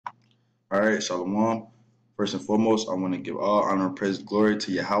All right, Shalom. First and foremost, I want to give all honor and praise and glory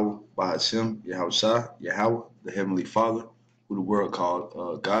to Yahweh, Bahashem, Yahweh Shai, Yahweh, the Heavenly Father, who the world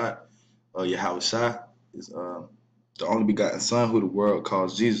called God. Yahweh Shai is the only begotten Son, who the world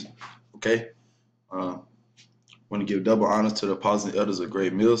calls Jesus. Okay? Want to give double honors to the apostles and elders of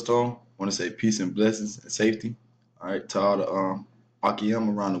Great Millstone. Want to say peace and blessings and safety. All right, to all the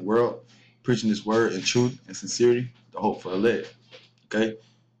Akiyam around the world, preaching this word in truth and sincerity, the hope for the elect. Okay?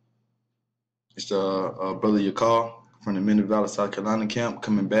 It's brother Yakar from the Middle Valley, South Carolina camp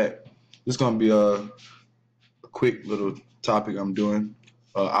coming back. This is going to be a quick little topic I'm doing.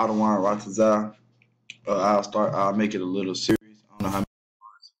 Adawan Ratazah. I'll make it a little series. I don't know how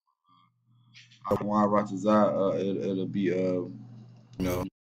many Adawan Ratazah. It'll be, a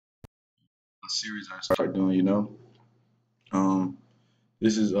series I start doing,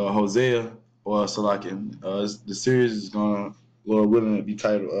 This is Hosea or Salakin. The series is going to, Lord willing, to be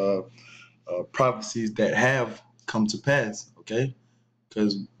titled prophecies that have come to pass, okay?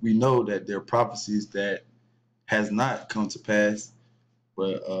 Because we know that there are prophecies that has not come to pass,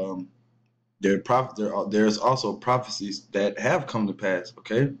 but there's also prophecies that have come to pass,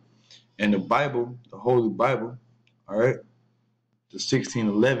 okay? And the Bible, the Holy Bible, all right, the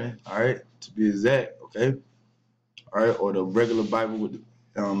 1611, all right, to be exact, okay, all right, or the regular Bible with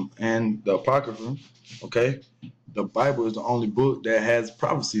and the Apocrypha, okay? The Bible is the only book that has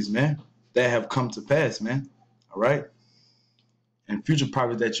prophecies, man, that have come to pass, man, all right? And future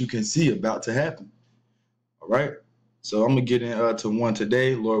prophecies that you can see about to happen. All right. So I'm gonna get into one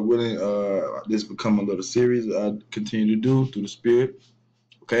today, Lord willing. This become a little series I continue to do through the Spirit.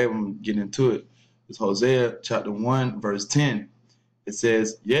 Okay, I'm gonna get into it. It's Hosea chapter 1, verse 10. It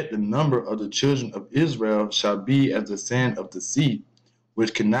says, "Yet the number of the children of Israel shall be as the sand of the sea,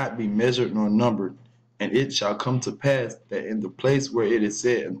 which cannot be measured nor numbered. And it shall come to pass that in the place where it is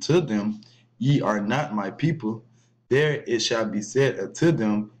said unto them, Ye are not my people, there it shall be said unto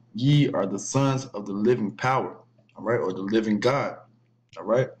them, Ye are the sons of the living power," all right, or the living God, all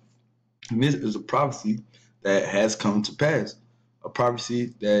right. And this is a prophecy that has come to pass, a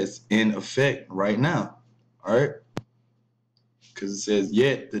prophecy that's in effect right now, all right. Because it says,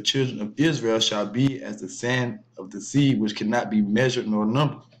 "Yet the children of Israel shall be as the sand of the sea, which cannot be measured nor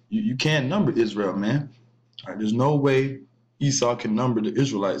numbered." You can't number Israel, man. All right, there's no way Esau can number the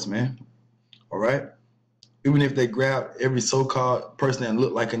Israelites, man. All right. Even if they grab every so-called person that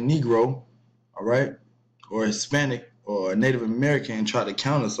looked like a Negro, all right, or Hispanic or a Native American and try to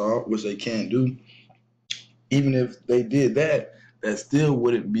count us all, which they can't do, even if they did that, that still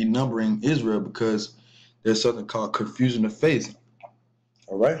wouldn't be numbering Israel, because there's something called confusion of faith.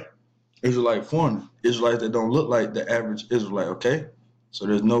 All right? Israelite foreigner, Israelites that don't look like the average Israelite, okay? So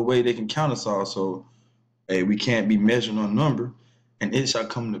there's no way they can count us all. So, hey, we can't be measured on number. And it shall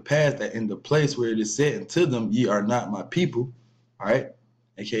come to pass that in the place where it is said unto them, Ye are not my people, all right?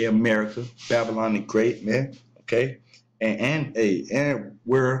 AKA America, Babylon the Great, man, okay? And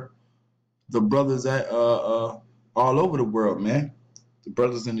where the brothers at all over the world, man. The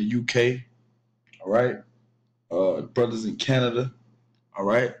brothers in the UK, all right? Brothers in Canada, all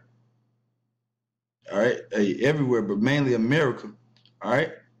right? All right, everywhere, but mainly America, all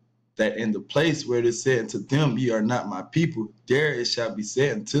right? That in the place where it is said unto them, Ye are not my people, there it shall be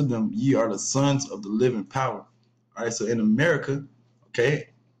said unto them, Ye are the sons of the living power. All right, so in America, okay,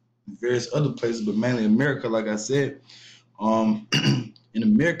 various other places, but mainly America, like I said, in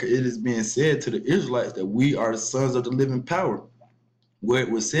America, it is being said to the Israelites that we are the sons of the living power, where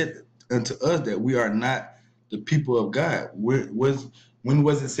it was said unto us that we are not the people of God. When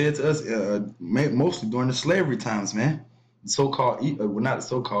was it said to us? Mostly during the slavery times, man. The so-called, well, not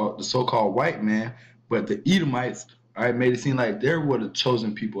the so-called white man, but the Edomites, all right, made it seem like they were the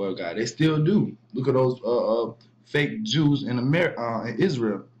chosen people of God. They still do. Look at those fake Jews in America, in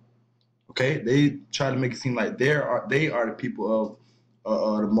Israel. Okay, they try to make it seem like they are the people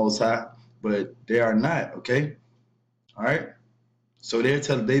of the Most High, but they are not. Okay, all right. So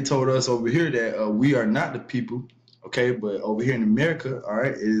they told us over here that we are not the people, okay? But over here in America, all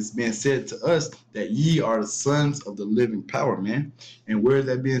right, it is being said to us that ye are the sons of the living power, man. And where is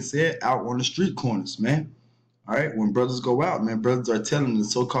that being said? Out on the street corners, man. All right, when brothers go out, man, brothers are telling the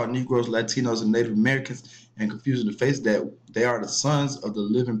so-called Negroes, Latinos, and Native Americans and confusing the face that they are the sons of the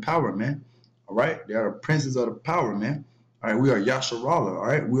living power, man. All right, they are the princes of the power, man. All right, we are Yasharallah, all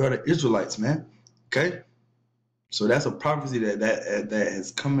right? We are the Israelites, man, okay? So that's a prophecy that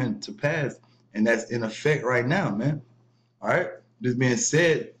has come into pass, and that's in effect right now, man. All right, this being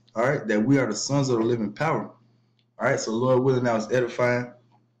said, all right, that we are the sons of the living power. All right, so Lord willing, now is edifying.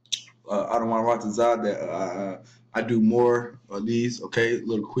 I don't want to Ratazah that I do more of these, okay,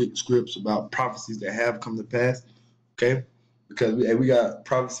 little quick scripts about prophecies that have come to pass, okay, because we got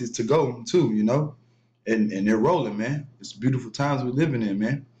prophecies to go too, you know, and they're rolling, man. It's beautiful times we're living in,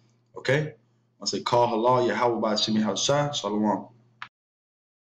 man. Okay, I say call halal Yahweh by Shemi Hashah Shalom.